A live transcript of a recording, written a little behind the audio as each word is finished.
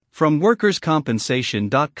From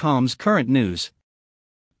WorkersCompensation.com's current news.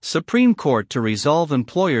 Supreme Court to resolve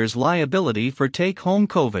employers' liability for take-home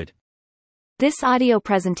COVID. This audio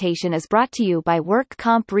presentation is brought to you by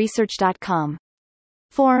WorkCompResearch.com.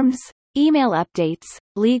 Forms, email updates,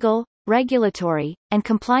 legal, regulatory, and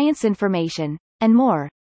compliance information, and more,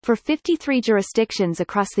 for 53 jurisdictions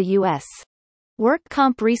across the U.S.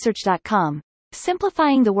 WorkCompResearch.com,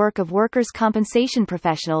 simplifying the work of workers' compensation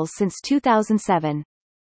professionals since 2007.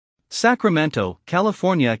 Sacramento,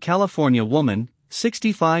 California. California woman,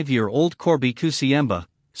 65-year-old Corby Kusiemba,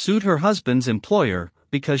 sued her husband's employer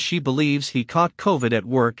because she believes he caught COVID at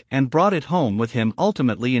work and brought it home with him,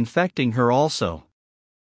 ultimately infecting her also.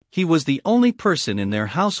 He was the only person in their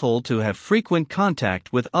household to have frequent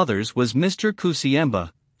contact with others was Mr.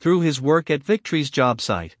 Kusiemba, through his work at Victory's job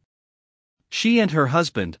site. She and her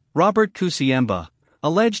husband, Robert Kusiemba,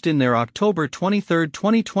 alleged in their October 23,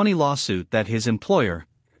 2020 lawsuit that his employer,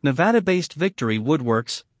 Nevada-based Victory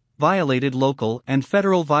Woodworks, violated local and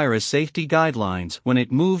federal virus safety guidelines when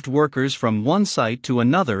it moved workers from one site to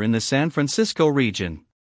another in the San Francisco region.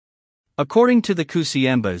 According to the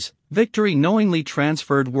Kusiembas, Victory knowingly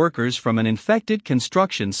transferred workers from an infected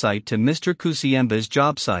construction site to Mr. Kusiemba's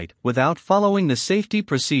job site without following the safety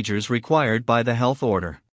procedures required by the health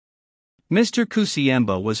order. Mr.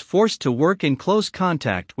 Kusiemba was forced to work in close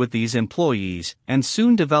contact with these employees and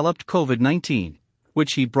soon developed COVID-19,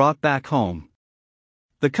 which he brought back home.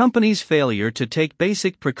 The company's failure to take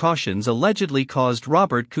basic precautions allegedly caused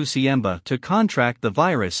Robert Kusiemba to contract the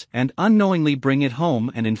virus and unknowingly bring it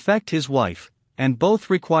home and infect his wife, and both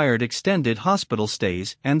required extended hospital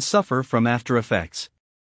stays and suffer from after effects.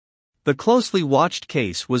 The closely watched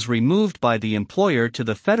case was removed by the employer to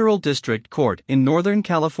the Federal District Court in Northern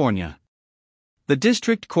California. The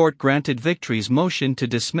district court granted Victory's motion to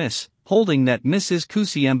dismiss, holding that Mrs.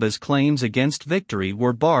 Kusiemba's claims against Victory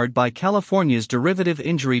were barred by California's derivative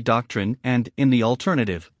injury doctrine and, in the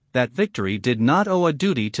alternative, that Victory did not owe a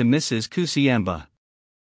duty to Mrs. Kusiemba.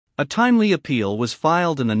 A timely appeal was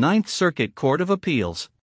filed in the Ninth Circuit Court of Appeals.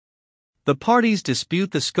 The parties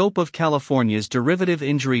dispute the scope of California's derivative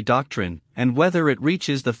injury doctrine and whether it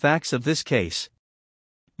reaches the facts of this case.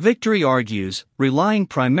 Victory argues, relying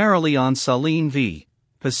primarily on Saline v.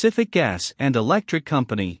 Pacific Gas and Electric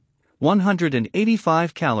Company,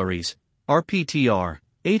 185 calories, RPTR,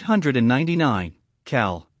 899,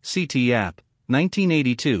 Cal, CT App,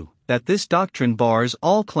 1982, that this doctrine bars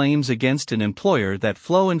all claims against an employer that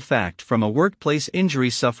flow in fact from a workplace injury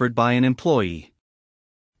suffered by an employee.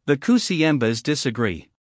 The Kusiembas disagree.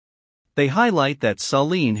 They highlight that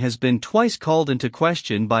Saline has been twice called into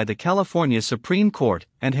question by the California Supreme Court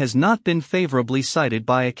and has not been favorably cited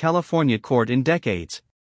by a California court in decades.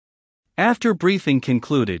 After briefing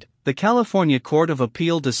concluded, the California Court of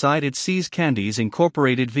Appeal decided See's Candies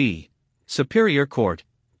Incorporated v. Superior Court,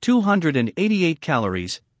 288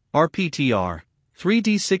 calories, RPTR,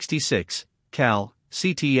 3D66, Cal,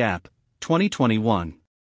 CT App, 2021.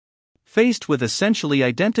 Faced with essentially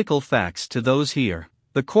identical facts to those here,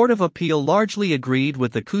 the Court of Appeal largely agreed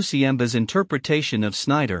with the Kusiembas' interpretation of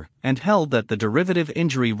Snyder and held that the derivative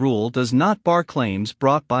injury rule does not bar claims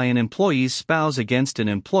brought by an employee's spouse against an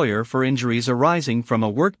employer for injuries arising from a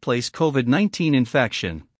workplace COVID-19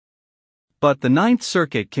 infection. But the Ninth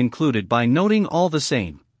Circuit concluded by noting all the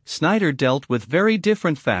same, Snyder dealt with very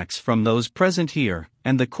different facts from those present here,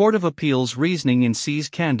 and the Court of Appeal's reasoning in See's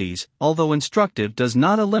Candies, although instructive, does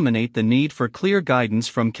not eliminate the need for clear guidance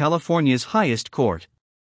from California's highest court.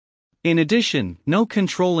 In addition, no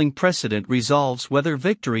controlling precedent resolves whether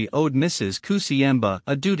Victory owed Mrs. Kusiemba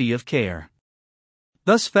a duty of care.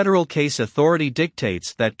 Thus, federal case authority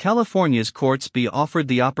dictates that California's courts be offered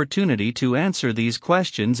the opportunity to answer these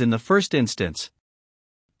questions in the first instance.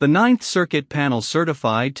 The Ninth Circuit panel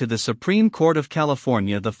certified to the Supreme Court of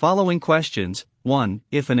California the following questions. 1.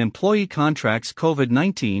 If an employee contracts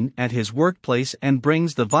COVID-19 at his workplace and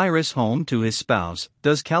brings the virus home to his spouse,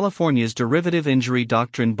 does California's derivative injury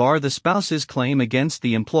doctrine bar the spouse's claim against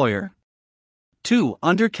the employer? 2.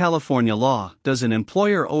 Under California law, does an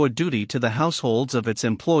employer owe a duty to the households of its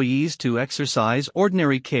employees to exercise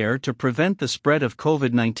ordinary care to prevent the spread of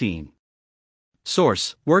COVID-19?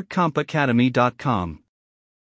 Source: WorkCompAcademy.com